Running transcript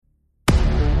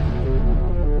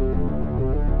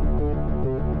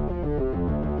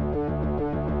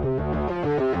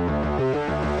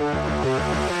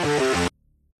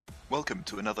welcome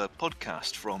to another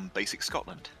podcast from Basic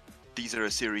Scotland. These are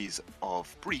a series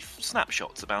of brief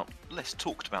snapshots about less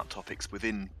talked about topics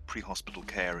within pre-hospital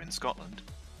care in Scotland,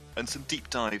 and some deep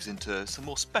dives into some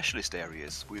more specialist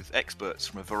areas with experts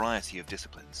from a variety of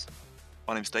disciplines.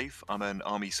 My name's Dave, I'm an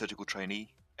Army surgical trainee,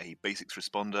 a basics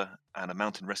responder and a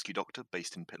mountain rescue doctor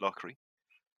based in Pitlochry.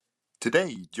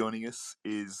 Today joining us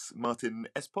is Martin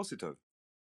Esposito.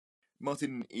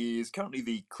 Martin is currently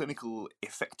the Clinical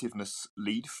Effectiveness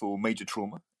Lead for Major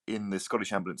Trauma in the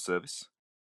Scottish Ambulance Service.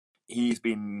 He's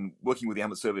been working with the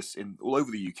Ambulance Service all over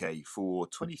the UK for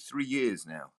 23 years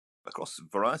now, across a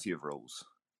variety of roles.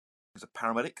 He's a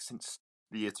paramedic since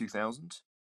the year 2000.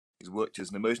 He's worked as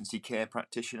an emergency care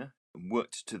practitioner and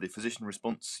worked to the Physician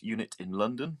Response Unit in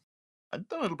London, and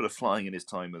done a little bit of flying in his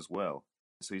time as well.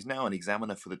 So he's now an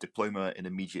examiner for the Diploma in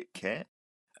Immediate Care,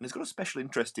 and he's got a special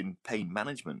interest in pain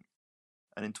management.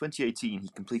 And in 2018, he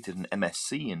completed an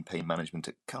MSc in pain management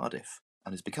at Cardiff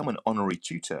and has become an honorary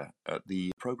tutor at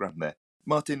the programme there.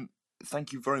 Martin,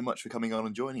 thank you very much for coming on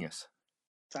and joining us.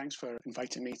 Thanks for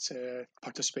inviting me to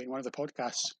participate in one of the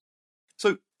podcasts.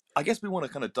 So I guess we want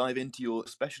to kind of dive into your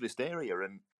specialist area,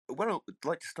 and where I'd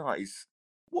like to start is,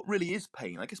 what really is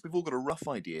pain? I guess we've all got a rough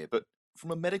idea, but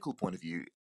from a medical point of view,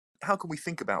 how can we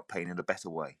think about pain in a better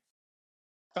way?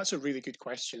 That's a really good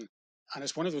question. And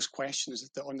it's one of those questions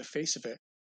that on the face of it,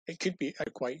 it could be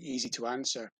quite easy to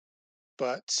answer.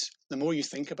 But the more you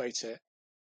think about it,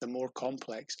 the more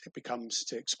complex it becomes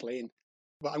to explain.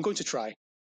 But I'm going to try.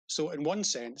 So in one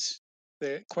sense,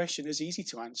 the question is easy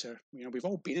to answer. You know, we've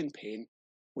all been in pain.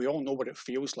 We all know what it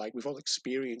feels like. We've all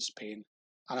experienced pain.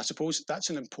 And I suppose that's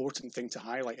an important thing to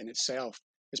highlight in itself,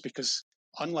 is because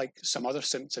unlike some other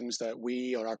symptoms that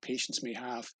we or our patients may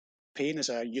have, pain is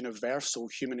a universal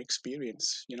human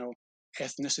experience. You know,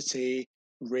 ethnicity,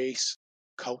 race,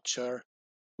 culture,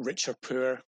 rich or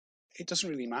poor, it doesn't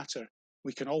really matter.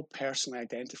 We can all personally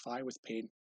identify with pain.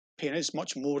 Pain is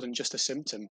much more than just a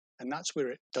symptom, and that's where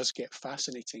it does get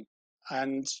fascinating.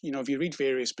 And, you know, if you read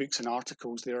various books and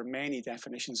articles, there are many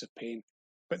definitions of pain,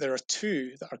 but there are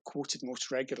two that are quoted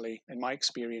most regularly in my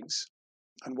experience.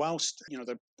 And whilst, you know,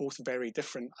 they're both very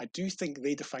different, I do think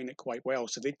they define it quite well.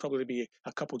 So they'd probably be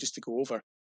a couple just to go over.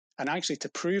 And actually, to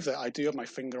prove that I do have my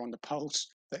finger on the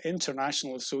pulse, the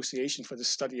International Association for the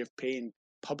Study of Pain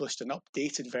published an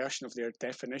updated version of their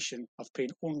definition of pain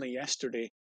only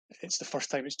yesterday. It's the first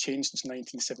time it's changed since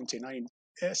 1979.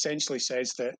 It essentially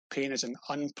says that pain is an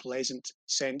unpleasant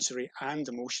sensory and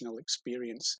emotional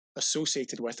experience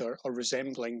associated with or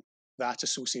resembling that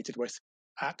associated with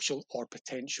actual or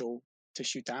potential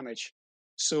tissue damage.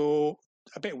 So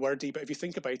a bit wordy, but if you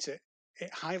think about it,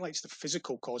 it highlights the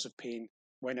physical cause of pain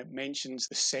when it mentions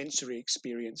the sensory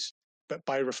experience. But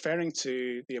by referring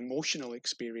to the emotional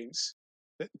experience,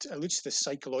 it alludes to the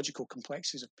psychological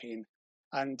complexities of pain.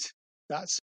 And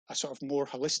that's a sort of more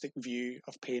holistic view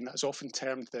of pain that is often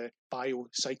termed the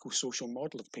biopsychosocial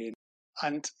model of pain.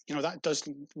 And, you know, that does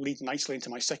lead nicely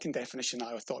into my second definition that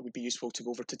I thought would be useful to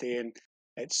go over today. And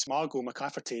it's Margot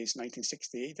McCafferty's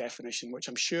 1968 definition, which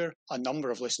I'm sure a number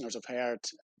of listeners have heard,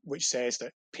 which says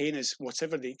that pain is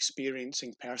whatever the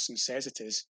experiencing person says it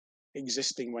is,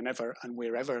 existing whenever and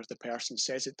wherever the person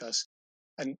says it does.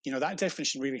 And, you know, that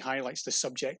definition really highlights the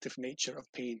subjective nature of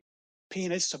pain.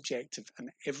 Pain is subjective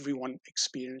and everyone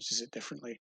experiences it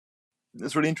differently.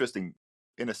 That's really interesting.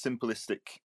 In a simplistic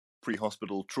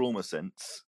pre-hospital trauma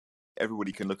sense,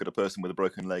 everybody can look at a person with a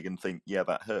broken leg and think, yeah,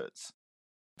 that hurts.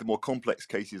 The more complex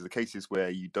cases, the cases where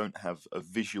you don't have a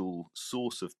visual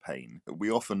source of pain,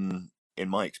 we often, in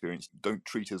my experience, don't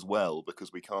treat as well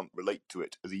because we can't relate to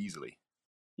it as easily.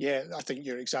 Yeah, I think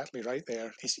you're exactly right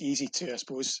there. It's easy to, I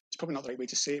suppose, it's probably not the right way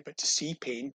to say it, but to see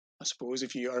pain, I suppose,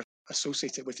 if you are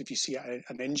associated with, if you see an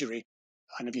injury,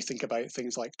 and if you think about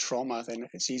things like trauma, then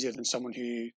it's easier than someone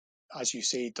who, as you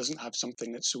say, doesn't have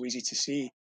something that's so easy to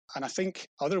see. And I think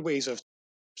other ways of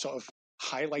sort of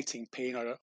highlighting pain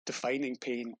or defining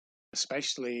pain,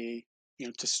 especially, you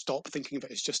know, to stop thinking of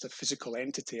it as just a physical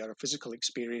entity or a physical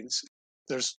experience,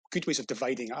 there's good ways of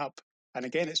dividing it up. And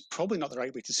again, it's probably not the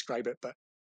right way to describe it, but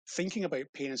thinking about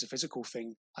pain as a physical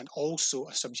thing and also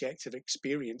a subjective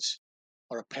experience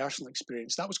or a personal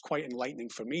experience, that was quite enlightening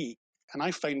for me. And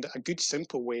I found that a good,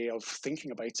 simple way of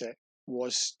thinking about it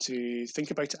was to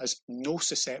think about it as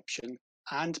nociception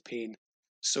and pain.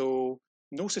 So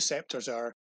nociceptors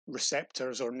are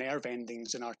receptors or nerve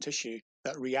endings in our tissue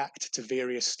that react to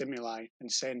various stimuli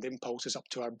and send impulses up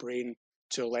to our brain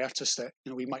to alert us that,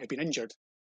 you know, we might have been injured.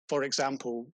 For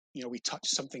example, you know, we touch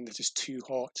something that is too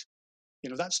hot. You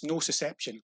know, that's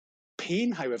nociception.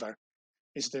 Pain, however,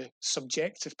 is the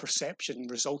subjective perception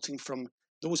resulting from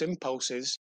those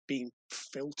impulses being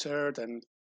filtered and,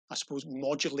 I suppose,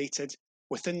 modulated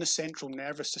within the central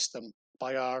nervous system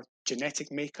by our genetic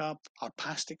makeup, our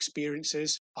past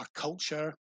experiences, our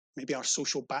culture, maybe our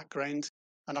social background,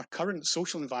 and our current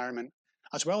social environment,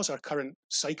 as well as our current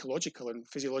psychological and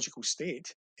physiological state.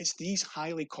 It's these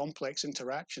highly complex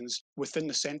interactions within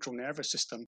the central nervous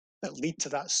system that lead to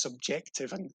that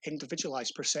subjective and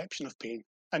individualized perception of pain.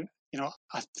 And,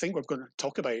 I think we're going to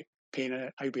talk about pain,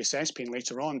 how we assess pain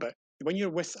later on, but when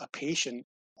you're with a patient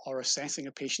or assessing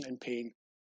a patient in pain,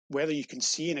 whether you can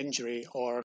see an injury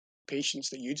or patients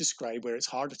that you describe where it's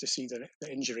harder to see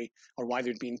the injury or why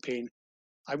they'd be in pain,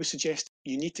 I would suggest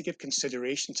you need to give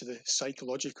consideration to the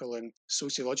psychological and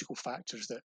sociological factors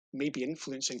that may be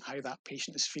influencing how that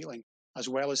patient is feeling, as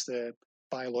well as the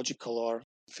biological or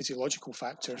physiological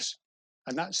factors.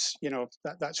 And that's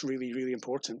really, really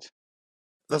important.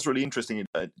 That's really interesting.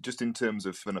 Just in terms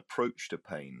of an approach to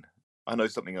pain, I know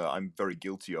something that I'm very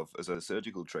guilty of as a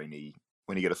surgical trainee.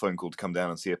 When you get a phone call to come down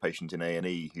and see a patient in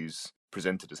A&E who's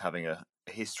presented as having a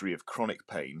history of chronic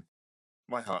pain,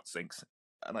 my heart sinks,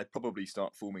 and I probably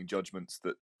start forming judgments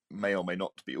that may or may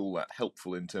not be all that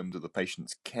helpful in terms of the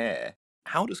patient's care.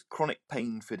 How does chronic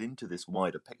pain fit into this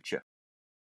wider picture?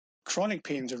 Chronic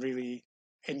pain is a really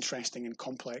interesting and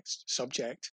complex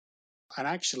subject. And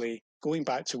actually, going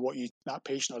back to that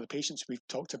patient or the patients we've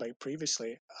talked about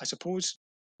previously, I suppose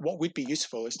what would be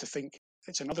useful is to think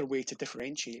it's another way to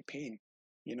differentiate pain.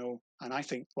 And I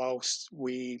think whilst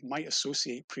we might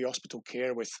associate pre-hospital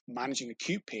care with managing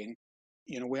acute pain,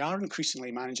 we are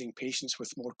increasingly managing patients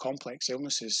with more complex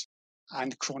illnesses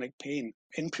and chronic pain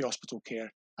in pre-hospital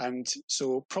care. And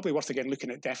so probably worth again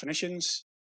looking at definitions.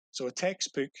 So a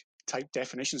textbook type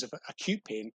definitions of acute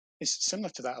pain is similar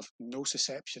to that of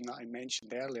nociception that I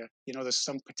mentioned earlier. There's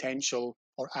some potential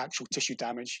or actual tissue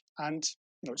damage, and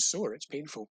it's sore, it's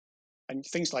painful. And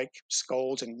things like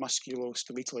scalds and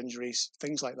musculoskeletal injuries,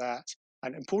 things like that.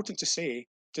 And important to say,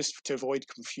 just to avoid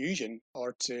confusion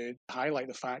or to highlight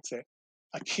the fact that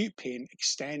acute pain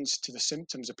extends to the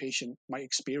symptoms a patient might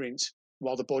experience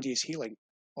while the body is healing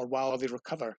or while they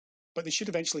recover, but they should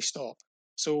eventually stop.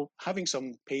 So having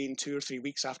some pain 2 or 3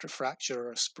 weeks after fracture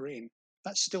or a sprain,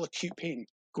 that's still acute pain,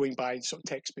 going by sort of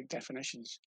textbook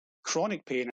definitions. Chronic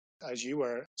pain, as you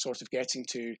were sort of getting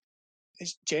to,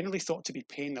 is generally thought to be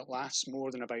pain that lasts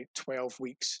more than about 12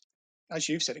 weeks. As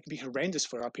you've said, it can be horrendous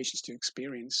for our patients to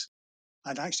experience.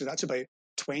 And actually, that's about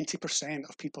 20%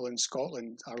 of people in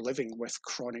Scotland are living with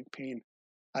chronic pain.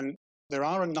 And there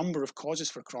are a number of causes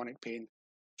for chronic pain.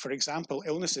 For example,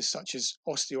 illnesses such as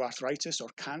osteoarthritis or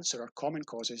cancer are common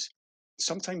causes.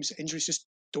 Sometimes injuries just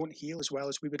don't heal as well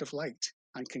as we would have liked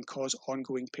and can cause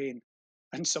ongoing pain.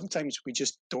 And sometimes we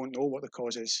just don't know what the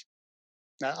cause is.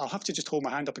 Now, I'll have to just hold my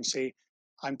hand up and say,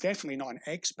 I'm definitely not an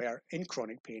expert in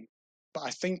chronic pain, but I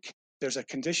think there's a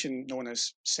condition known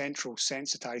as central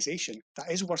sensitization that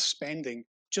is worth spending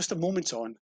just a moment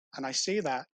on. And I say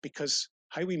that because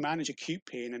how we manage acute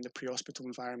pain in the pre-hospital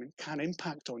environment can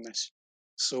impact on this.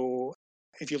 So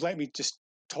if you let me just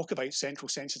talk about central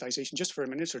sensitization just for a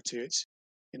minute or two,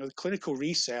 the clinical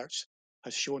research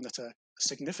has shown that a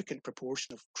significant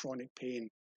proportion of chronic pain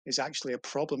is actually a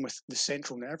problem with the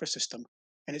central nervous system.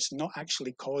 And it's not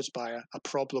actually caused by a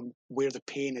problem where the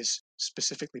pain is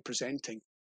specifically presenting.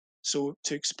 So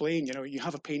to explain, you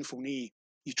have a painful knee,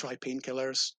 you try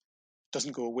painkillers,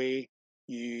 doesn't go away,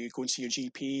 you go and see your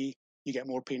GP, you get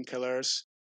more painkillers.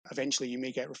 Eventually, you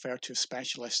may get referred to a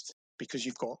specialist because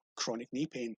you've got chronic knee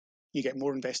pain. You get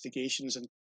more investigations and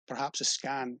perhaps a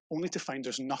scan, only to find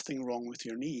there's nothing wrong with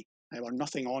your knee, or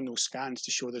nothing on those scans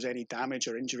to show there's any damage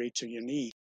or injury to your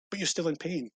knee, but you're still in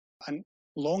pain. And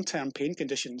long-term pain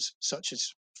conditions such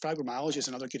as fibromyalgia is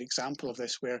another good example of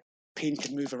this, where pain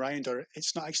can move around or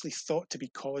it's not actually thought to be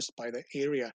caused by the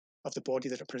area of the body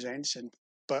that it presents in.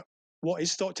 But what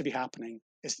is thought to be happening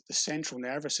is that the central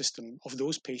nervous system of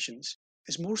those patients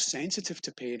is more sensitive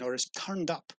to pain or is turned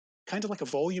up, kind of like a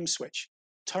volume switch,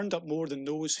 turned up more than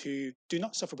those who do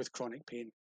not suffer with chronic pain.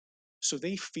 So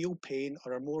they feel pain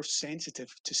or are more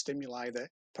sensitive to stimuli that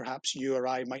perhaps you or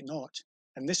I might not.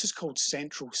 And this is called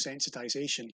central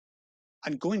sensitization.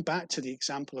 And going back to the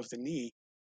example of the knee,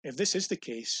 if this is the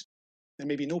case, there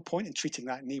may be no point in treating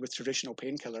that knee with traditional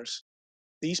painkillers.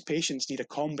 These patients need a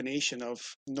combination of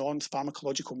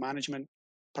non-pharmacological management,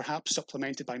 perhaps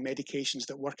supplemented by medications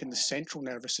that work in the central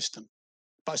nervous system.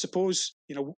 But I suppose,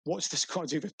 what's this got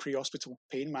to do with pre-hospital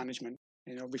pain management?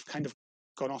 We've kind of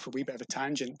gone off a wee bit of a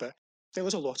tangent, but there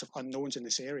is a lot of unknowns in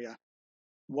this area.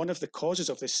 One of the causes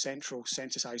of this central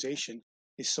sensitization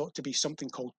is thought to be something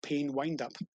called pain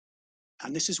wind-up.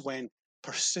 And this is when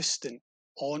persistent,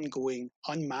 ongoing,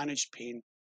 unmanaged pain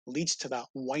leads to that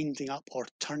winding up or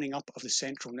turning up of the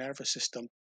central nervous system.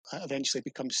 That eventually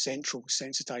becomes central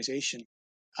sensitization.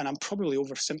 And I'm probably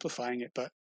oversimplifying it, but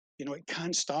it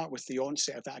can start with the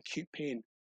onset of that acute pain.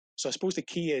 So I suppose the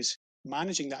key is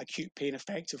managing that acute pain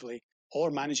effectively, or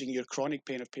managing your chronic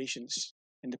pain of patients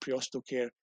in the pre-hospital care.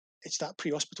 It's that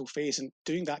pre-hospital phase, and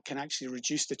doing that can actually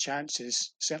reduce the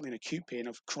chances, certainly in acute pain,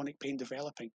 of chronic pain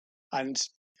developing. And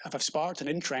if I've sparked an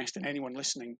interest in anyone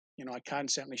listening, I can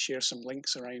certainly share some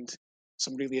links around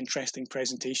some really interesting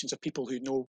presentations of people who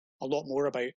know a lot more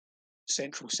about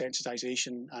central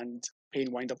sensitization and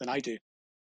pain wind up than I do.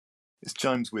 This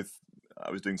chimes with, I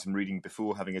was doing some reading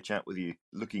before having a chat with you,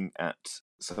 looking at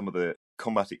some of the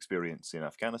combat experience in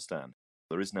Afghanistan.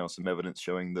 There is now some evidence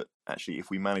showing that actually if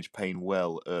we manage pain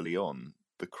well early on,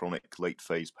 the chronic late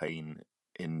phase pain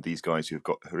in these guys who've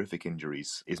got horrific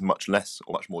injuries is much less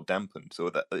or much more dampened. So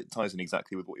that it ties in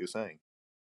exactly with what you're saying.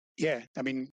 Yeah, I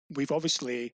mean, we've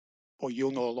obviously, or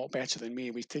you'll know a lot better than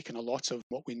me, we've taken a lot of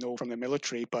what we know from the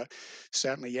military, but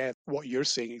certainly, yeah, what you're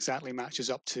saying exactly matches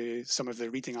up to some of the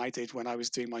reading I did when I was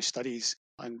doing my studies,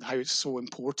 and how it's so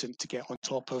important to get on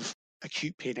top of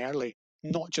acute pain early,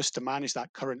 not just to manage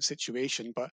that current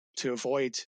situation, but to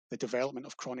avoid the development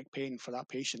of chronic pain for that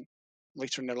patient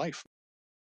later in their life.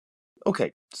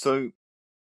 Okay, so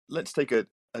let's take a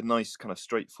nice kind of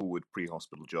straightforward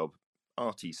pre-hospital job,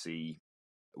 RTC,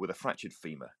 with a fractured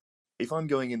femur. If I'm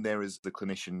going in there as the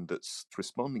clinician that's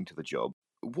responding to the job,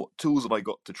 what tools have I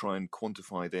got to try and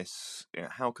quantify this?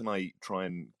 How can I try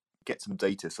and get some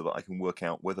data so that I can work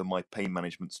out whether my pain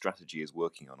management strategy is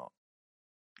working or not?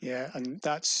 Yeah, and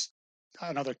that's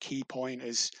another key point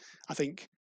is I think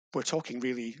we're talking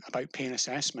really about pain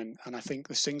assessment. And I think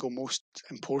the single most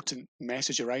important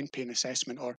message around pain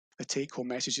assessment, or the take home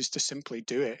message, is to simply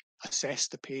do it, assess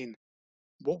the pain.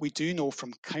 What we do know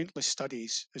from countless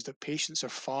studies is that patients are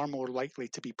far more likely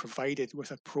to be provided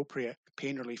with appropriate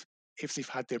pain relief if they've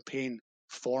had their pain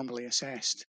formally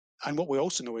assessed. And what we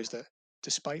also know is that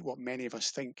despite what many of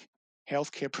us think,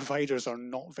 healthcare providers are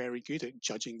not very good at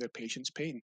judging their patients'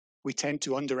 pain. We tend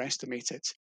to underestimate it.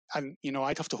 And,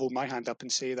 I'd have to hold my hand up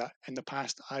and say that in the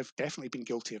past, I've definitely been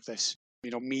guilty of this.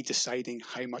 Me deciding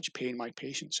how much pain my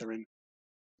patients are in.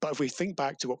 But if we think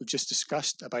back to what we've just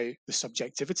discussed about the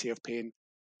subjectivity of pain,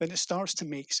 then it starts to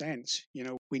make sense.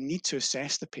 We need to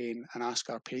assess the pain and ask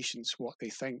our patients what they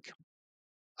think.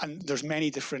 And there's many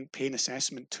different pain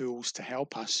assessment tools to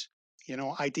help us.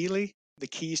 Ideally, the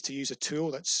key is to use a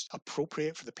tool that's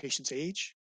appropriate for the patient's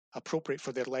age, appropriate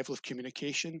for their level of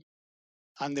communication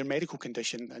and their medical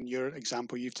condition. And your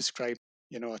example, you've described,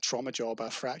 a trauma job,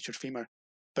 a fractured femur.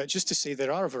 But just to say,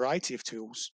 there are a variety of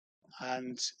tools,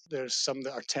 and there's some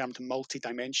that are termed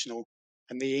multidimensional,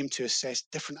 and they aim to assess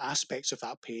different aspects of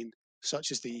that pain,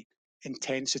 such as the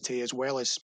intensity as well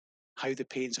as how the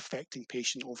pain's affecting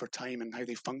patient over time and how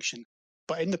they function.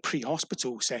 But in the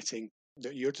pre-hospital setting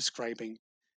that you're describing,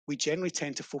 we generally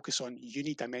tend to focus on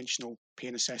unidimensional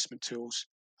pain assessment tools.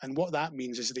 And what that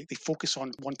means is they focus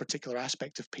on one particular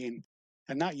aspect of pain.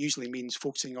 And that usually means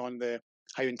focusing on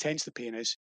how intense the pain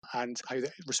is and how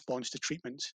it responds to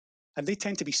treatment. And they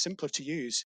tend to be simpler to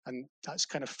use. And that's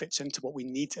kind of fits into what we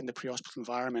need in the pre-hospital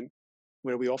environment,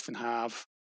 where we often have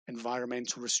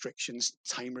environmental restrictions,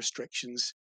 time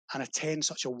restrictions, and attend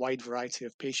such a wide variety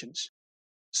of patients.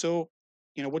 So,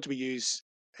 what do we use?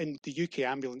 In the UK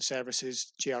ambulance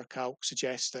services, JR Calc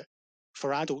suggests that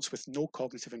for adults with no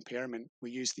cognitive impairment,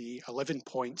 we use the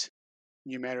 11-point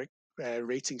numeric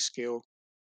rating scale,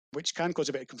 which can cause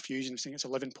a bit of confusion, saying it's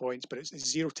 11 points, but it's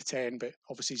 0 to 10, but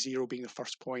obviously 0 being the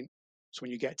first point. So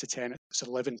when you get to 10, it's an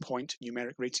 11-point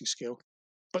numeric rating scale.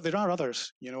 But there are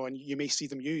others, and you may see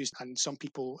them used, and some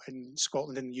people in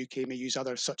Scotland and the UK may use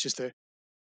others, such as the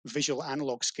visual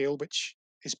analog scale, which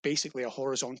is basically a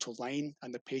horizontal line,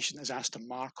 and the patient is asked to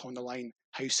mark on the line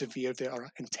how severe or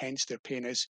intense their pain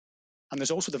is. And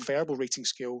there's also the verbal rating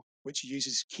scale, which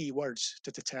uses keywords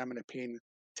to determine a pain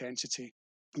intensity.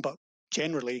 But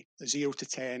generally, the 0 to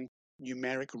 10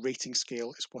 numeric rating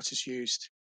scale is what is used.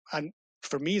 And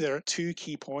for me, there are two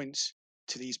key points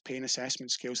to these pain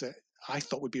assessment scales that I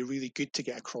thought would be really good to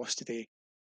get across today.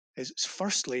 Is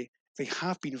firstly, they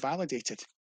have been validated.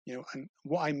 And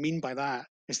what I mean by that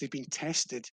is they've been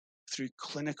tested through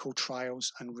clinical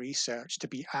trials and research to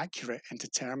be accurate in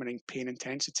determining pain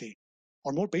intensity.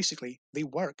 Or more basically, they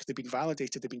work. They've been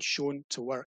validated. They've been shown to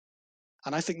work.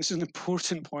 And I think this is an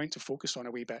important point to focus on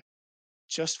a wee bit,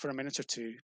 just for a minute or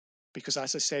two, because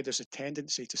as I said, there's a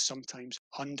tendency to sometimes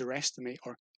underestimate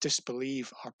or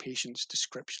disbelieve our patient's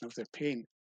description of their pain.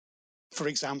 for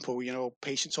example,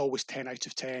 patients always 10 out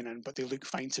of 10, but they look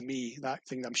fine to me. That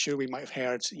thing that I'm sure we might have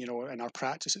heard, in our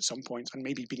practice at some point and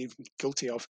maybe been even guilty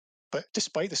of. But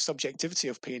despite the subjectivity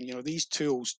of pain, these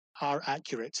tools are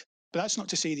accurate. But that's not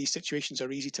to say these situations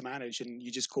are easy to manage and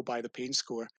you just go by the pain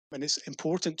score. And it's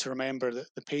important to remember that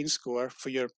the pain score for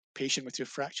your patient with your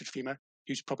fractured femur,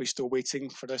 who's probably still waiting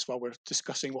for this while we're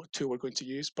discussing what tool we're going to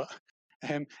use, but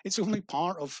it's only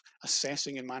part of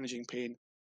assessing and managing pain.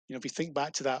 If you think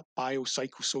back to that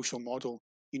biopsychosocial model,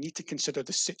 you need to consider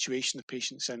the situation the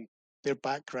patient's in, their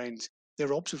background,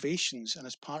 their observations, and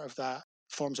as part of that,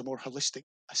 forms a more holistic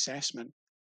assessment.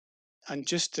 And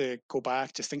just to go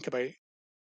back to think about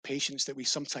patients that we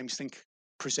sometimes think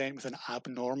present with an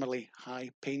abnormally high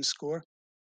pain score,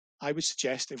 I would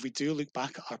suggest if we do look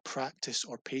back at our practice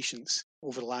or patients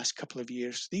over the last couple of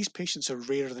years, these patients are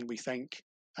rarer than we think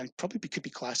and probably could be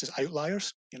classed as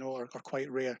outliers, or quite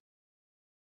rare.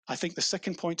 I think the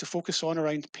second point to focus on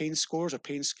around pain scores or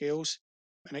pain scales,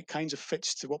 and it kind of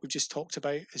fits to what we've just talked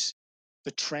about, is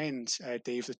the trend,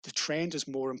 Dave. The trend is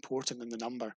more important than the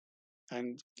number.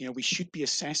 And, we should be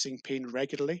assessing pain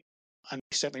regularly. And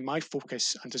certainly my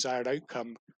focus and desired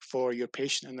outcome for your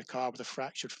patient in the car with a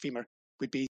fractured femur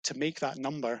would be to make that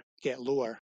number get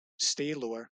lower, stay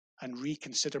lower, and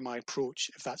reconsider my approach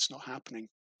if that's not happening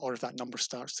or if that number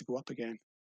starts to go up again.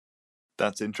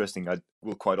 That's interesting. I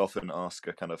will quite often ask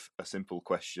a kind of a simple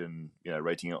question,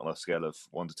 rating it on a scale of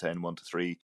 1 to 10, 1 to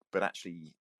 3. But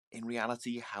actually, in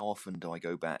reality, how often do I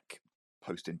go back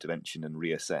post-intervention and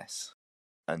reassess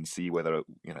and see whether,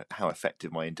 how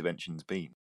effective my intervention's been?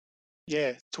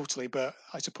 Yeah, totally. But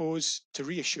I suppose to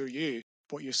reassure you,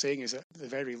 what you're saying is at the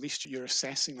very least you're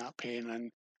assessing that pain. And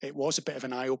it was a bit of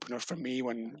an eye opener for me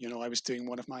when, I was doing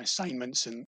one of my assignments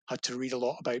and had to read a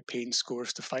lot about pain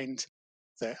scores to find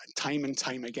that time and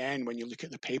time again, when you look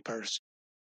at the papers,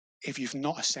 if you've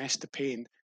not assessed the pain,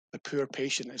 the poor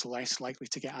patient is less likely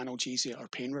to get analgesia or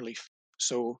pain relief.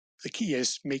 So the key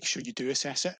is make sure you do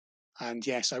assess it. And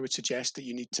yes, I would suggest that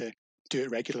you need to do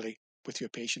it regularly with your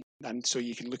patient. And so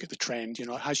you can look at the trend,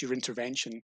 has your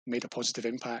intervention made a positive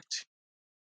impact?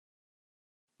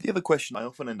 The other question I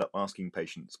often end up asking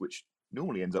patients, which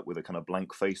normally ends up with a kind of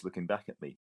blank face looking back at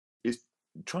me, is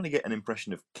trying to get an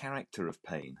impression of character of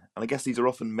pain. And I guess these are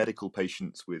often medical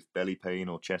patients with belly pain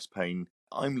or chest pain.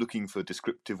 I'm looking for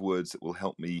descriptive words that will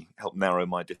help narrow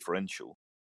my differential.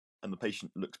 And the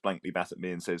patient looks blankly back at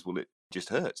me and says, well, it just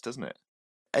hurts, doesn't it?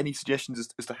 Any suggestions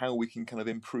as to how we can kind of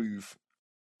improve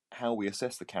how we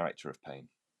assess the character of pain?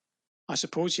 I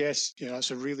suppose, yes,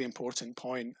 that's a really important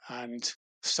point. And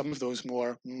some of those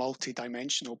more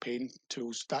multi-dimensional pain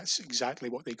tools, that's exactly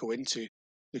what they go into,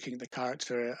 looking at the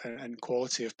character and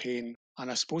quality of pain.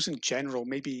 And I suppose in general,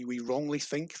 maybe we wrongly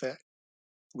think that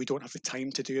we don't have the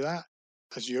time to do that.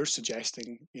 As you're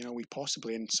suggesting, we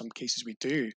possibly, in some cases, we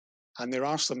do. And there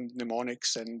are some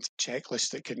mnemonics and checklists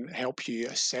that can help you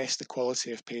assess the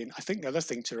quality of pain. I think the other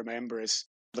thing to remember is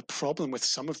the problem with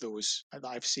some of those that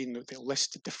I've seen that they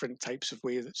list different types of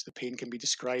ways that the pain can be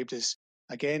described is,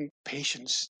 again,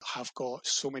 patients have got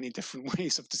so many different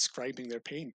ways of describing their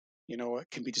pain. It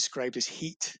can be described as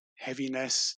heat,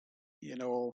 heaviness,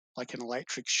 like an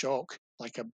electric shock,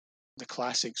 like the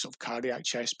classic sort of cardiac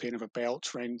chest pain of a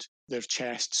belt around their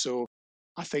chest. So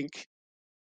I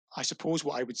suppose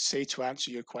what I would say to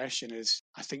answer your question is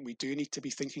I think we do need to be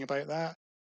thinking about that.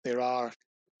 There are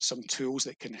some tools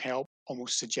that can help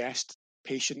almost suggest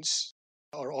patients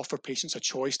or offer patients a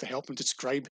choice to help them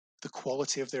describe the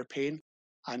quality of their pain.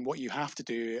 And what you have to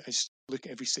do is look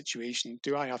at every situation.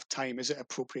 Do I have time? Is it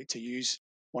appropriate to use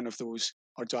one of those?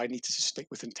 Or do I need to stick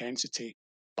with intensity?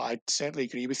 But I certainly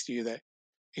agree with you that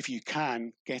if you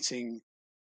can, getting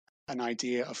an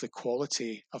idea of the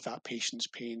quality of that patient's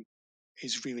pain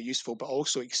is really useful, but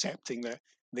also accepting that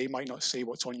they might not say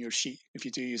what's on your sheet if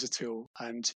you do use a tool,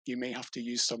 and you may have to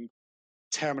use some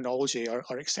terminology or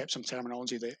accept some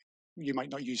terminology that you might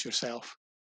not use yourself.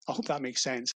 I hope that makes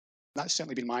sense. That's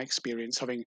certainly been my experience,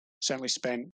 having certainly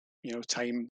spent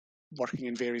time working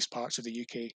in various parts of the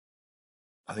UK.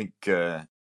 I think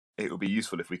it would be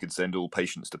useful if we could send all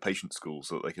patients to patient schools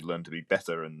so that they could learn to be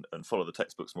better and follow the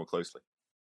textbooks more closely.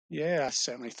 Yeah, I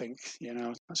certainly think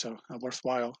that's a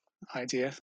worthwhile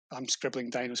idea. I'm scribbling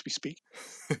down as we speak.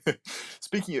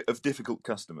 Speaking of difficult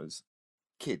customers,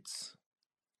 kids,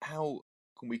 how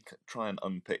can we try and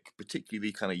unpick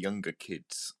particularly kind of younger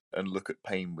kids and look at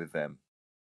pain with them?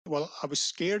 Well, I was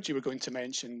scared you were going to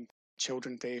mention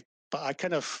children, Dave, but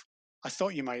I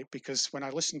thought you might, because when I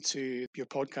listened to your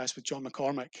podcast with John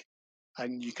McCormick,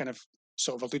 and you kind of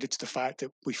sort of alluded to the fact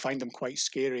that we find them quite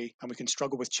scary and we can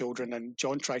struggle with children, and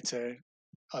John tried to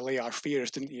allay our fears,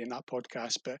 didn't he, in that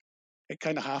podcast? But it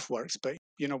kind of half works, but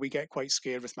we get quite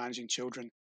scared with managing children.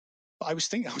 But I was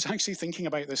actually thinking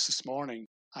about this morning,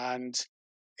 and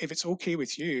if it's okay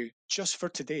with you, just for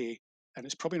today, and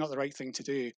it's probably not the right thing to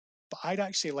do, but I'd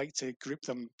actually like to group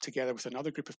them together with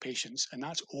another group of patients, and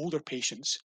that's older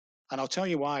patients. And I'll tell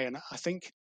you why. And I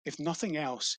think, if nothing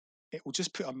else, it will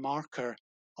just put a marker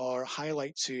or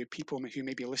highlight to people who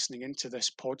may be listening into this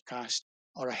podcast,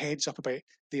 or a heads up about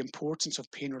the importance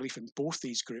of pain relief in both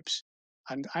these groups.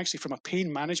 And actually, from a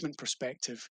pain management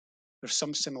perspective, there's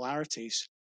some similarities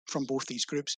from both these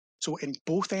groups. So in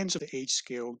both ends of the age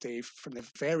scale, Dave, from the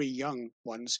very young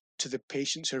ones to the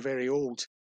patients who are very old,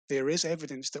 there is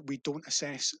evidence that we don't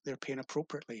assess their pain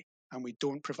appropriately and we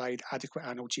don't provide adequate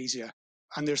analgesia.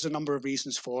 And there's a number of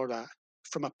reasons for that.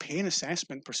 From a pain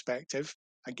assessment perspective,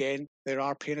 again, there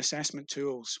are pain assessment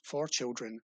tools for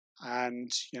children.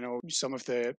 And, some of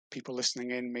the people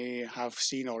listening in may have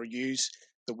seen or use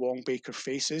the Wong-Baker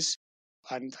faces.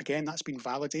 And again, that's been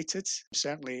validated.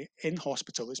 Certainly in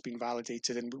hospital, it's been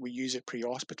validated, and we use it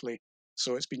pre-hospitally.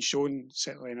 So it's been shown,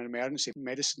 certainly in an emergency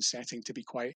medicine setting, to be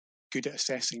quite good at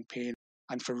assessing pain.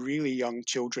 And for really young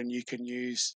children, you can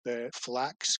use the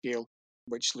FLAC scale,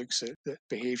 which looks at the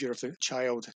behaviour of the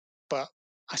child. But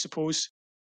I suppose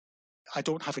I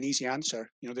don't have an easy answer.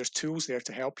 There's tools there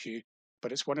to help you,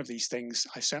 but it's one of these things.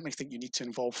 I certainly think you need to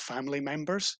involve family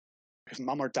members. If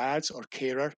mum or dad or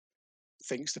carer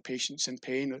thinks the patient's in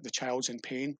pain, that the child's in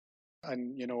pain,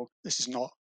 and this is not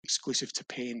exclusive to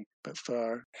pain, but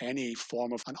for any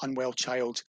form of an unwell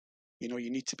child, you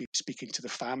need to be speaking to the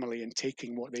family and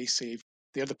taking what they say.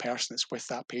 They're the person that's with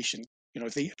that patient.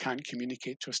 They can't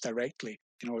communicate to us directly.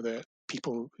 The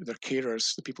people, their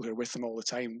carers, the people who are with them all the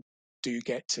time, do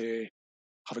get to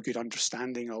have a good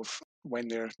understanding of when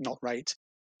they're not right.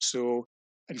 So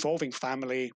involving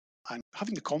family and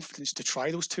having the confidence to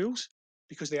try those tools,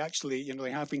 because they actually,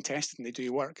 they have been tested and they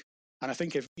do work. And I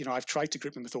think if, I've tried to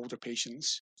group them with older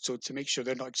patients, so to make sure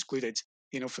they're not excluded,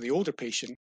 for the older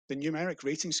patient, the numeric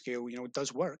rating scale,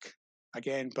 does work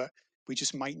again, but we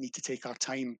just might need to take our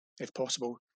time, if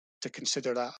possible, to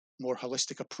consider that more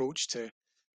holistic approach to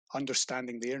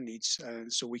understanding their needs,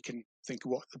 so we can think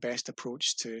what the best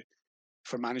approach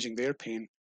for managing their pain.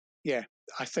 Yeah,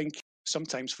 I think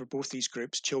sometimes for both these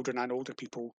groups, children and older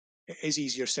people, it is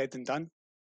easier said than done.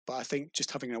 But I think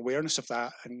just having an awareness of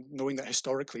that and knowing that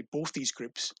historically both these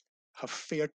groups have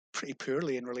fared pretty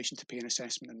poorly in relation to pain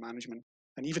assessment and management.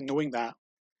 And even knowing that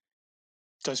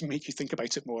does make you think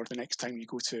about it more the next time you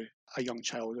go to a young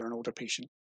child or an older patient.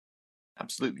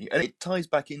 Absolutely. And it ties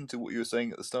back into what you were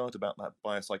saying at the start about that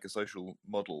biopsychosocial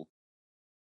model,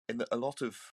 in that a lot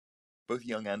of both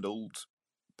young and old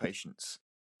patients,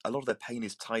 a lot of their pain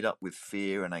is tied up with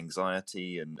fear and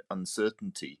anxiety and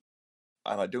uncertainty.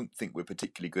 And I don't think we're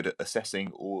particularly good at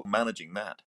assessing or managing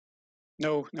that.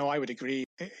 No, I would agree.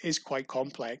 It is quite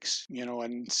complex,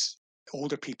 and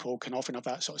older people can often have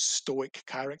that sort of stoic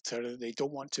character. They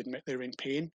don't want to admit they're in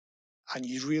pain. And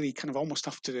you really kind of almost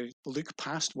have to look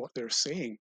past what they're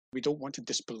saying. We don't want to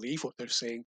disbelieve what they're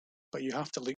saying, but you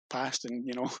have to look past, and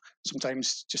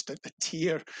sometimes just a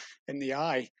tear in the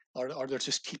eye, or they're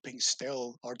just keeping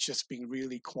still, or just being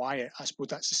really quiet. I suppose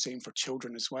that's the same for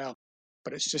children as well.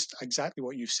 But it's just exactly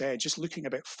what you've said, just looking a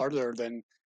bit further than,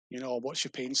 what's your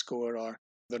pain score, or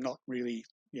they're not really,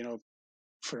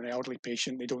 for an elderly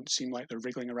patient, they don't seem like they're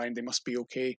wriggling around, they must be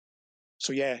okay.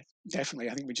 So yeah, definitely,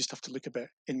 I think we just have to look a bit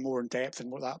more in depth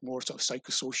and what that more sort of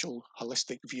psychosocial,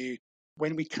 holistic view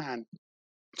when we can,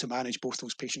 to manage both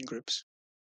those patient groups.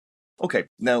 Okay,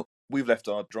 now we've left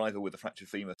our driver with a fractured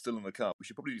femur still in the car. We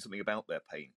should probably do something about their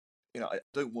pain. I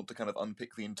don't want to kind of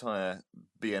unpick the entire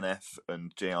BNF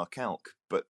and JR Calc,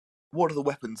 but what are the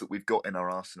weapons that we've got in our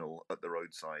arsenal at the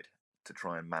roadside to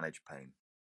try and manage pain?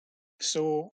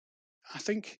 So I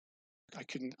think I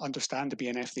can understand the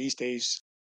BNF these days.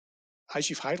 As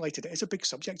you've highlighted, it is a big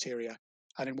subject area.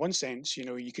 And in one sense,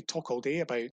 you could talk all day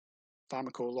about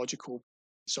pharmacological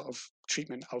sort of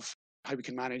treatment of how we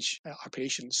can manage our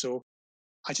patients. So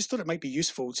I just thought it might be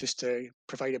useful just to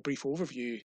provide a brief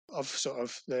overview of sort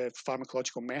of the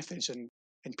pharmacological methods in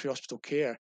pre-hospital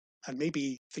care, and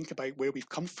maybe think about where we've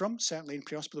come from, certainly in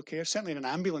pre-hospital care, certainly in an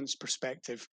ambulance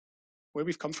perspective, where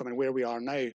we've come from and where we are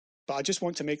now. But I just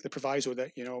want to make the proviso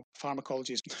that,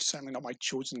 pharmacology is certainly not my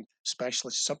chosen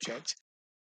specialist subject.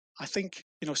 I think,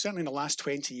 certainly in the last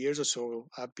 20 years or so,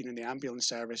 I've been in the ambulance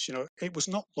service. It was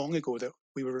not long ago that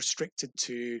we were restricted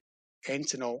to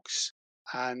Entonox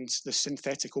and the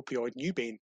synthetic opioid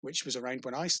Nubane, which was around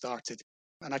when I started.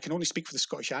 And I can only speak for the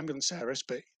Scottish Ambulance Service,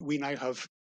 but we now have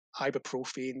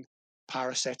ibuprofen,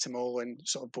 paracetamol in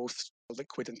sort of both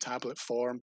liquid and tablet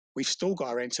form. We've still got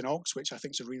our Entonox, which I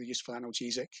think is a really useful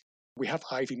analgesic. We have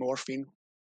IV morphine,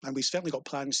 and we've certainly got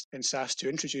plans in SAS to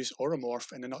introduce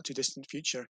Oromorph in the not too distant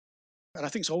future. And I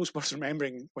think it's always worth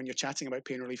remembering when you're chatting about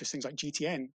pain relief is things like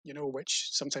GTN, which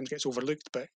sometimes gets overlooked,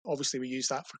 but obviously we use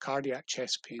that for cardiac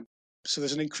chest pain. So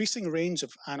there's an increasing range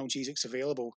of analgesics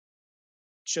available.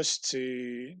 Just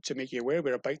to make you aware,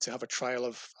 we're about to have a trial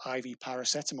of IV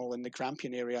paracetamol in the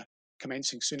Grampian area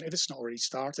commencing soon, if it's not already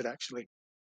started, actually.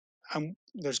 And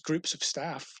there's groups of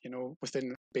staff,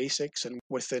 within basics and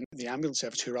within the ambulance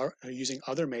service who are using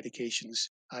other medications.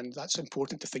 And that's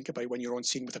important to think about when you're on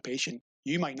scene with a patient.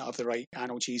 You might not have the right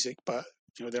analgesic, but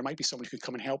there might be someone who could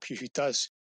come and help you who does.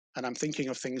 And I'm thinking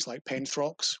of things like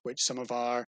Penthrox, which some of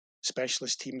our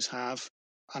specialist teams have,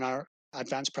 and our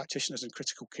advanced practitioners in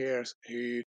critical care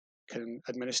who can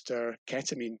administer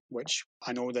ketamine, which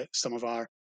I know that some of our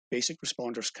basic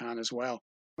responders can as well.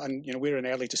 And we're in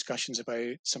early discussions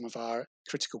about some of our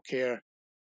critical care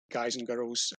guys and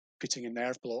girls putting in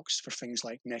nerve blocks for things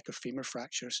like neck or femur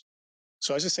fractures.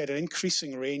 So as I said, an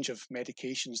increasing range of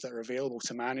medications that are available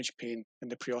to manage pain in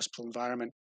the pre-hospital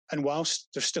environment. And whilst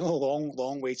there's still a long,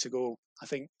 long way to go, I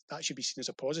think that should be seen as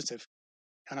a positive.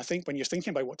 And I think when you're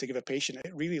thinking about what to give a patient,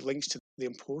 it really links to the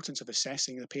importance of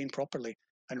assessing the pain properly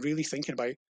and really thinking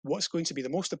about what's going to be the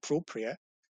most appropriate,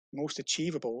 most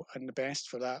achievable, and the best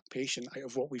for that patient out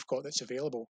of what we've got that's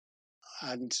available.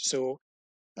 And so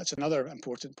that's another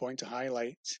important point to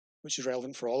highlight, which is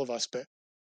relevant for all of us, but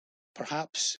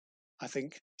perhaps I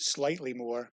think slightly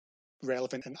more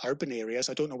relevant in urban areas.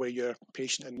 I don't know where your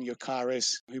patient in your car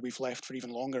is, who we've left for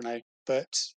even longer now, but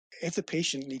if the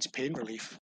patient needs pain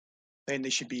relief, then they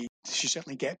should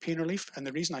certainly get pain relief. And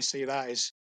the reason I say that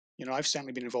is, I've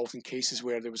certainly been involved in cases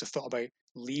where there was a thought about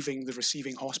leaving the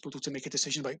receiving hospital to make a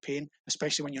decision about pain,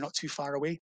 especially when you're not too far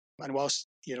away. And whilst,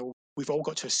 we've all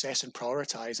got to assess and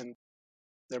prioritize, and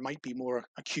there might be more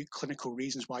acute clinical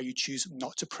reasons why you choose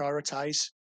not to prioritize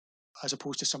as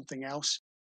opposed to something else.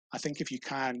 I think if you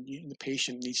can, the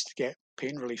patient needs to get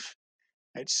pain relief.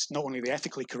 It's not only the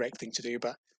ethically correct thing to do,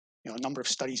 but a number of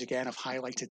studies again have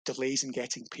highlighted delays in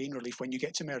getting pain relief when you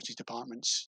get to emergency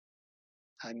departments,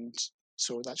 and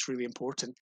so that's really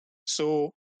important. So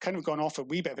kind of gone off a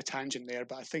wee bit of a tangent there,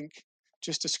 but I think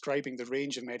just describing the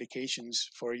range of medications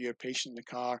for your patient in the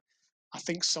car, I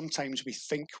think sometimes we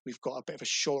think we've got a bit of a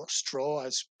short straw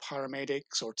as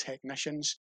paramedics or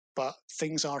technicians, but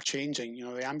things are changing.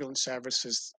 The ambulance service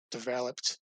has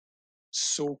developed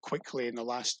so quickly in the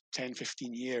last 10,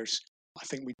 15 years. I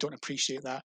think we don't appreciate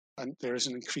that. And there is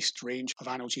an increased range of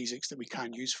analgesics that we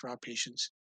can use for our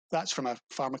patients. That's from a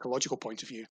pharmacological point of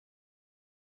view.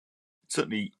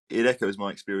 Certainly, it echoes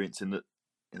my experience in that,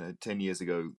 10 years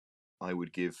ago, I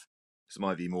would give some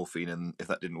IV morphine, and if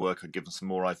that didn't work, I'd give them some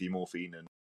more IV morphine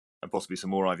and possibly some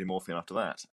more IV morphine after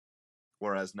that.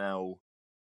 Whereas now,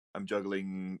 I'm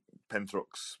juggling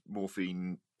Penthrox,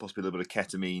 morphine, possibly a little bit of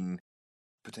ketamine,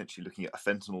 potentially looking at a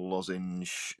fentanyl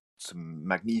lozenge, some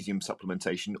magnesium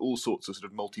supplementation, all sorts of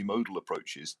sort of multimodal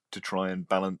approaches to try and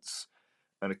balance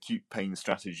an acute pain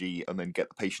strategy and then get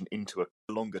the patient into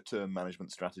a longer term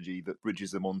management strategy that bridges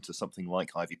them onto something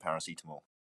like IV paracetamol.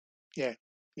 Yeah,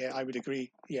 I would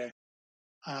agree. Yeah.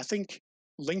 And I think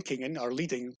linking in or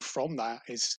leading from that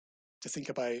is to think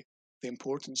about the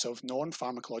importance of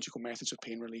non-pharmacological methods of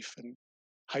pain relief and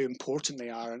how important they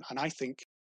are. And I think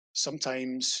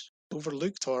sometimes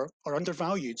overlooked or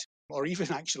undervalued or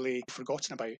even actually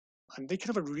forgotten about. And they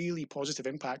can have a really positive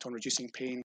impact on reducing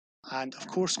pain and, of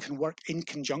course, can work in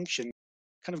conjunction,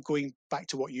 kind of going back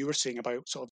to what you were saying about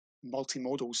sort of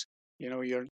multimodals.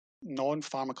 Your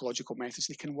non-pharmacological methods,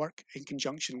 they can work in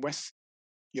conjunction with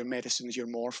your medicines, your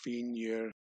morphine,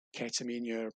 your ketamine,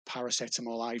 your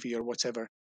paracetamol IV or whatever.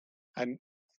 And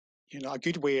a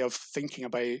good way of thinking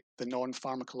about the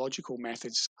non-pharmacological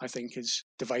methods, I think, is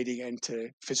dividing it into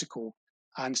physical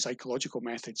and psychological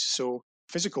methods. So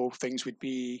physical things would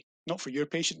be not for your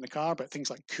patient in the car, but things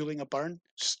like cooling a burn.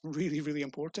 It's really, really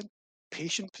important.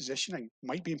 Patient positioning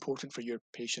might be important for your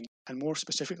patient, and more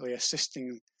specifically,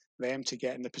 assisting them to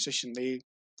get in the position they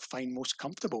find most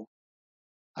comfortable.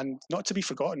 And not to be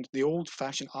forgotten, the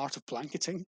old-fashioned art of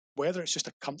blanketing, whether it's just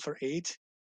a comfort aid,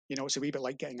 it's a wee bit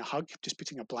like getting a hug, just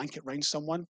putting a blanket around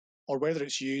someone, or whether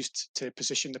it's used to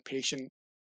position the patient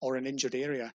or an injured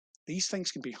area. These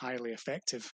things can be highly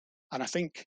effective. And I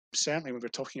think certainly when we're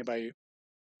talking about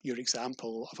your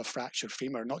example of a fractured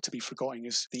femur, not to be forgotten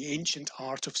is the ancient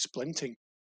art of splinting.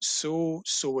 So,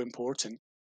 so important,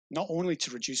 not only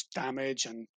to reduce damage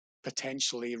and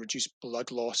potentially reduce blood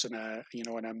loss in a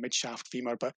mid-shaft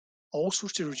femur, but also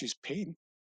to reduce pain.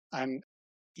 And,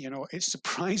 it's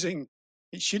surprising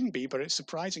It shouldn't be, but it's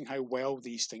surprising how well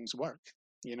these things work,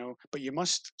 but you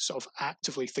must sort of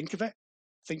actively think of it.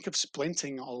 Think of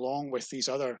splinting along with these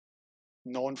other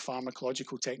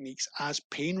non-pharmacological techniques as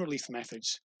pain relief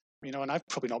methods, and I've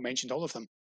probably not mentioned all of them.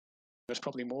 There's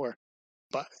probably more,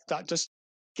 but that does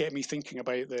get me thinking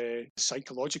about the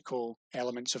psychological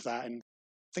elements of that and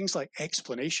things like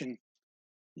explanation.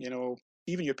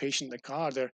 Even your patient in the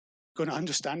car, they're going to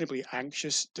understandably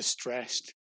anxious,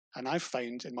 distressed. And I've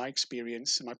found in my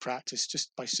experience, in my practice,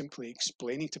 just by simply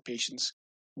explaining to patients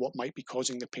what might be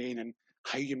causing the pain and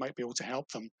how you might be able to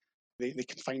help them, they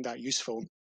can find that useful.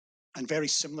 And very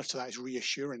similar to that is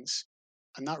reassurance.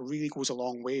 And that really goes a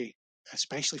long way,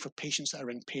 especially for patients that are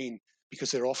in pain,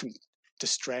 because they're often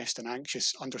distressed and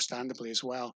anxious, understandably as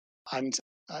well. And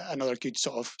another good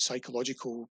sort of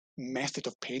psychological method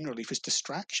of pain relief is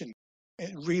distraction.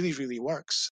 It really, really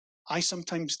works. I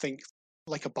sometimes think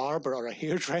like a barber or a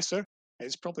hairdresser.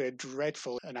 It's probably a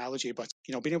dreadful analogy, but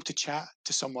being able to chat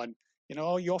to someone,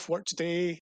 oh, you off work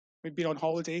today? We've been on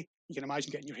holiday. You can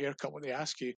imagine getting your hair cut, what they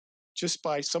ask you, just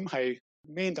by somehow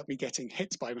may end up me getting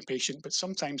hit by my patient, but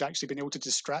sometimes actually being able to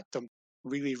distract them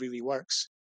really, really works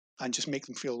and just make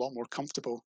them feel a lot more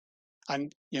comfortable.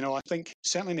 And, I think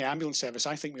certainly in the ambulance service,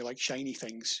 I think we like shiny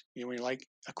things, we like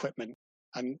equipment.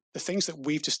 And the things that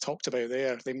we've just talked about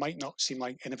there, they might not seem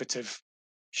like innovative,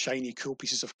 shiny, cool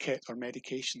pieces of kit or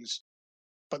medications,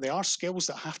 but they are skills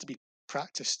that have to be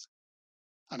practiced.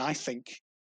 And I think,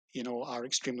 are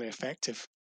extremely effective.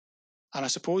 And I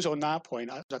suppose on that point,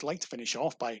 I'd like to finish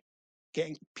off by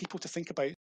getting people to think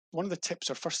about one of the tips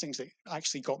or first things that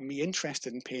actually got me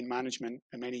interested in pain management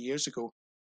many years ago.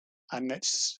 And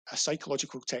it's a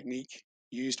psychological technique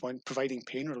used when providing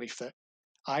pain relief that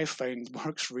I've found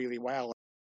works really well.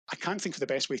 I can't think of the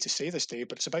best way to say this, Dave,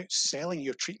 but it's about selling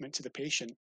your treatment to the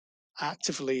patient,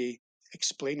 actively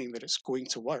explaining that it's going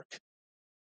to work.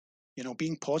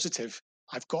 Being positive.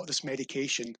 I've got this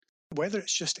medication, whether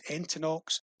it's just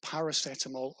Entonox,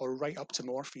 paracetamol, or right up to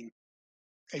morphine.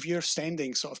 If you're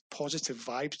sending sort of positive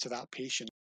vibes to that patient,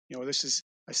 this is,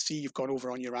 I see you've gone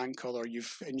over on your ankle or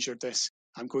you've injured this.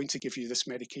 I'm going to give you this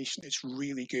medication. It's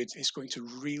really good. It's going to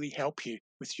really help you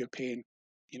with your pain.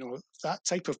 That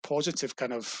type of positive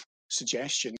kind of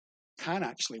suggestion can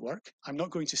actually work. I'm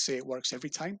not going to say it works every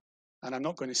time, and I'm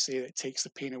not going to say that it takes the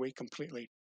pain away completely,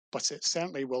 but it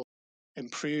certainly will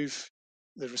improve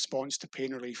the response to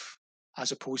pain relief,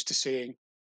 as opposed to saying,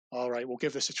 all right, we'll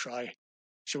give this a try.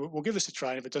 So we'll give this a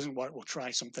try, and if it doesn't work, we'll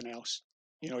try something else.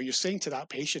 You're saying to that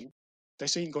patient,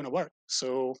 this ain't going to work.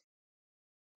 So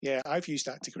yeah, I've used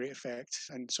that to great effect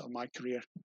in sort of my career.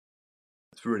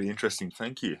 That's really interesting.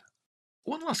 Thank you.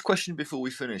 One last question before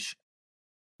we finish.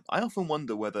 I often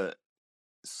wonder whether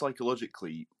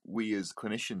psychologically we as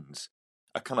clinicians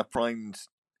are kind of primed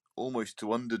almost to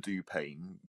underdo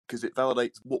pain because it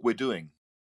validates what we're doing.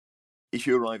 If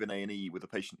you arrive in A&E with a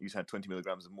patient who's had 20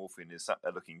 milligrams of morphine and is sat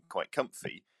there looking quite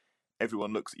comfy,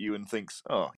 everyone looks at you and thinks,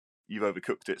 oh, you've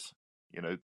overcooked it.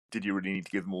 Did you really need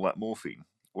to give them all that morphine?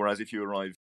 Whereas if you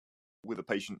arrive with a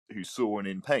patient who's sore and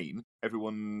in pain,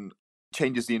 everyone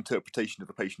changes the interpretation of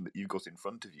the patient that you've got in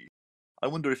front of you. I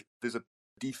wonder if there's a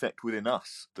defect within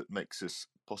us that makes us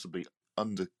possibly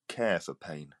undercare for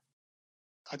pain.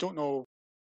 I don't know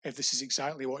if this is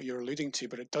exactly what you're alluding to,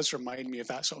 but it does remind me of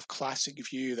that sort of classic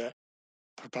view that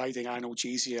providing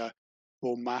analgesia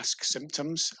will mask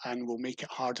symptoms and will make it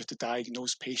harder to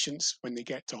diagnose patients when they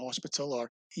get to hospital, or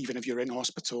even if you're in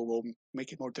hospital, will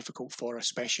make it more difficult for a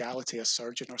specialty, a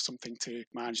surgeon or something, to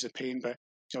manage the pain. But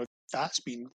that's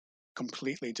been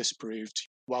completely disproved.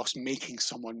 Whilst making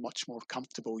someone much more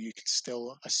comfortable, you can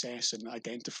still assess and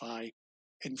identify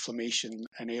inflammation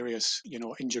in areas,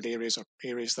 injured areas or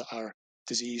areas that are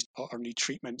diseased or need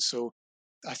treatment. So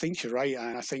I think you're right,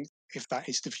 and I think if that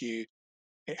is the view,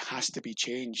 it has to be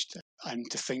changed. And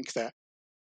to think that,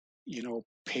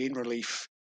 pain relief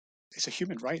is a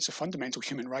human right, it's a fundamental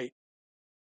human right.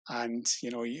 And,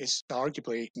 it's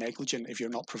arguably negligent if you're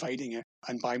not providing it.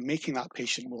 And by making that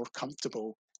patient more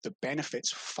comfortable, the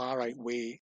benefits far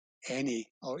outweigh any,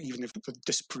 or even if the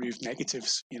disproved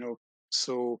negatives,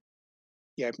 So,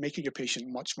 yeah, making your patient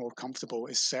much more comfortable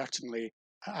is certainly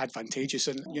advantageous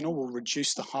and, will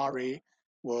reduce the heart rate,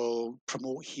 will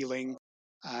promote healing,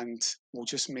 and will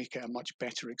just make it a much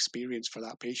better experience for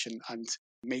that patient and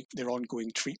make their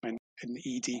ongoing treatment in the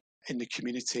ED, in the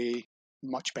community,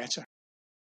 much better.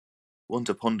 One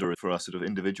to ponder for our sort of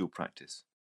individual practice.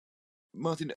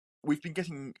 Martin, we've been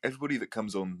getting everybody that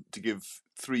comes on to give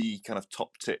 3 kind of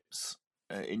top tips,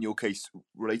 in your case,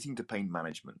 relating to pain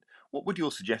management. What would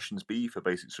your suggestions be for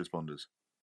basics responders?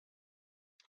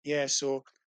 Yeah, so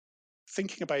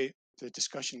thinking about the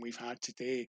discussion we've had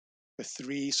today, the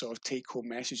three sort of take-home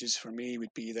messages for me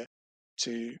would be that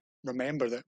to remember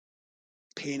that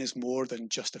pain is more than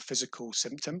just a physical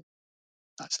symptom.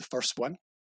 That's the first one.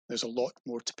 There's a lot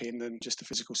more to pain than just a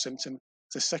physical symptom.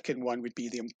 The second one would be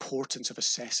the importance of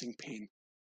assessing pain.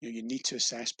 You need to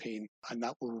assess pain, and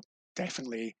that will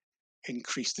definitely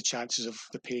increase the chances of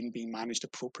the pain being managed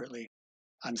appropriately.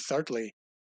 And thirdly,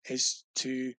 is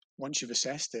to, once you've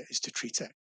assessed it, is to treat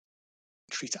it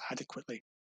adequately.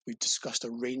 We've discussed a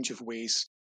range of ways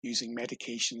using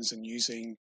medications and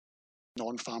using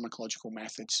non-pharmacological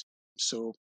methods.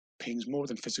 So pain's more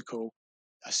than physical.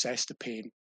 Assess the pain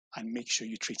and make sure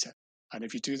you treat it. And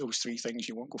if you do those three things,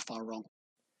 you won't go far wrong.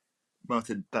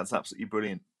 Martin, that's absolutely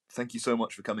brilliant. Thank you so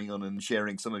much for coming on and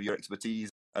sharing some of your expertise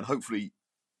and hopefully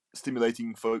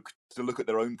stimulating folk to look at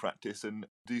their own practice and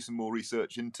do some more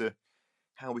research into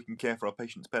how we can care for our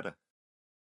patients better.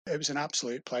 It was an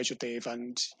absolute pleasure, Dave.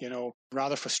 And,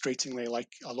 rather frustratingly, like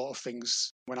a lot of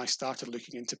things, when I started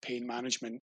looking into pain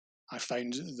management, I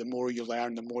found the more you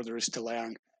learn, the more there is to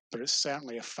learn. But it's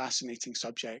certainly a fascinating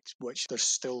subject, which there's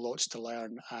still lots to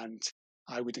learn. And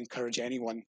I would encourage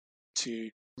anyone to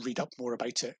read up more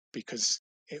about it because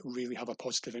it really have a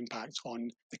positive impact on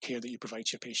the care that you provide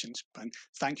to your patients. And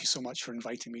thank you so much for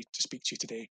inviting me to speak to you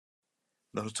today.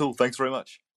 Not at all. Thanks very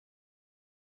much.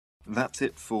 That's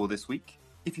it for this week.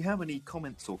 If you have any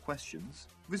comments or questions,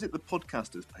 visit the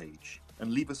podcasters page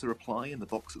and leave us a reply in the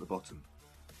box at the bottom.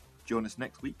 Join us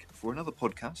next week for another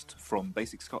podcast from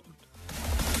Basic Scotland.